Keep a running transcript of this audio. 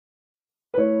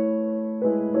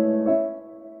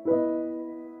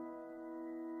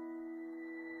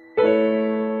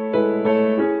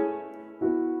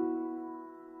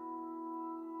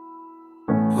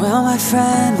Oh, my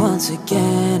friend, once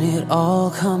again it all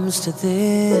comes to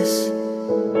this: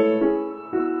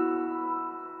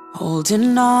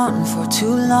 holding on for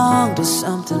too long to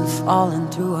something falling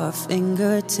through our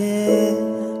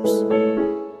fingertips.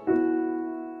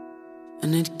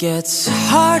 And it gets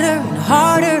harder and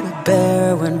harder to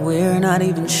bear when we're not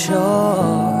even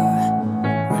sure.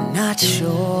 We're not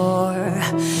sure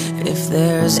if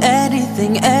there's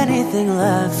anything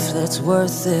left that's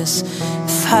worth this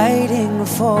fighting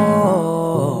for.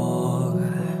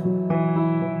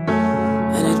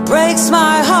 And it breaks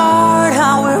my heart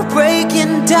how we're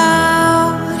breaking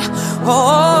down. Oh,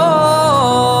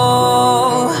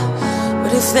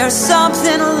 but if there's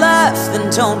something left, then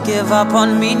don't give up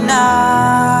on me now.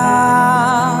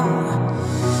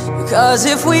 Because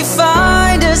if we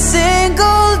find a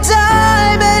single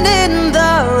diamond in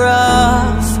the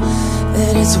rough,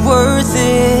 then it's worth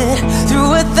it. Through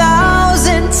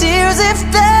 1,000 tears, if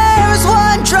there's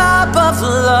one drop of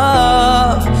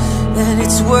love, then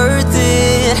it's worth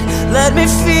it. Let me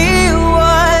feel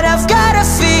what I've gotta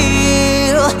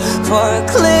feel for a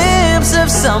glimpse of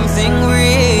something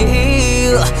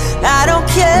real. I don't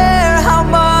care how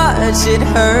much it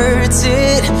hurts,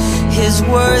 it is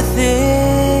worth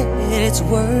it. It's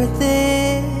worth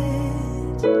it.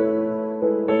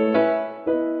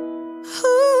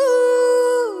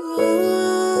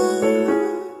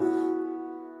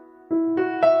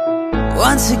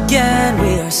 Once again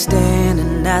we are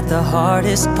standing at the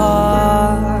hardest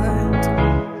part,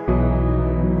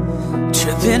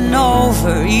 tripping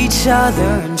over each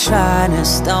other and trying to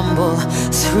stumble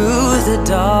through the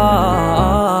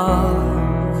dark.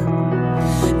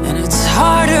 And it's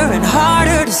harder and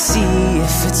harder to see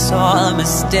if it's all a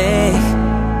mistake.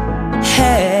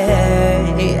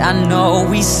 Hey, I know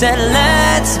we said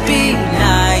let's be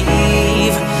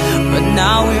naive, but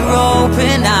now we're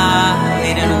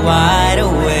open-eyed and wide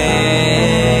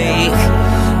awake.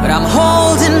 But I'm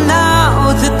holding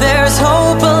out that there's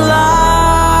hope alive.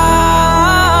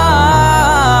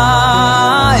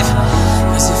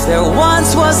 'Cause if there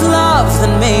once was love,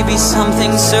 then maybe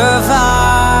something survived.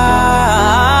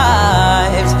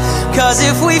 'Cause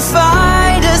if we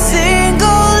find a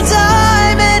single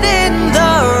diamond in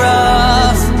the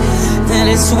rough, then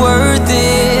it's worth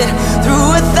it. Through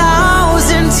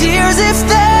 1,000 tears, if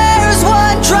there's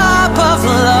one drop of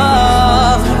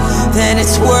love, then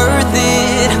it's worth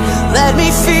it. Let me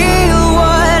feel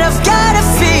what I've gotta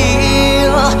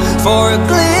feel for a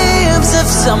glimpse of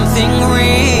something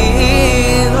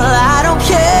real. I don't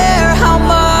care how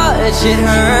much it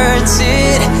hurts,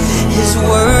 it is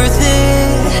worth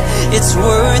it. It's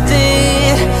worth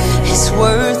it. It's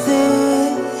worth it.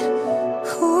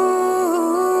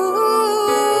 Ooh,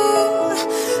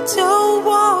 don't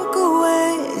walk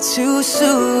away too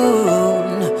soon.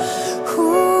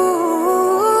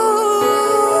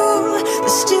 Ooh,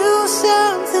 there's still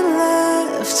something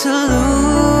left to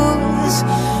lose.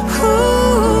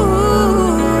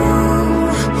 Ooh,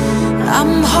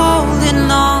 I'm holding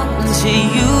on to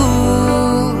you.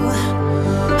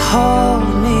 Hold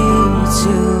me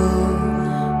too.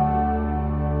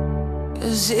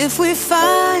 'Cause if we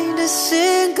find a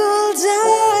single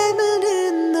diamond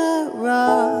in the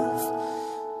rough,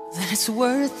 then it's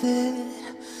worth it.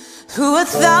 Through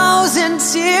 1,000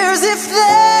 tears, if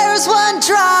there's one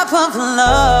drop of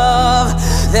love,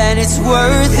 then it's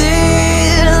worth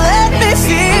it. Let me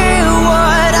feel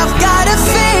what I've gotta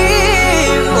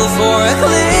feel for a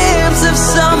glimpse of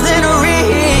something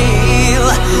real.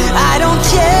 I don't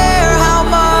care how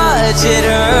much it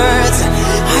hurts,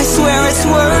 I swear it's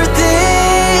worth it.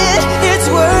 It's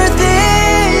worth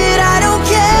it. I don't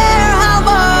care how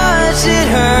much it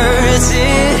hurts,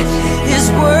 it is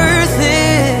worth it.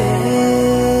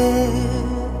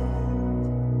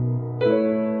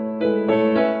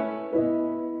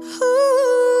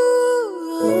 Ooh,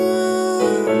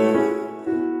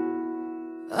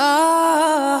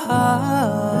 ah.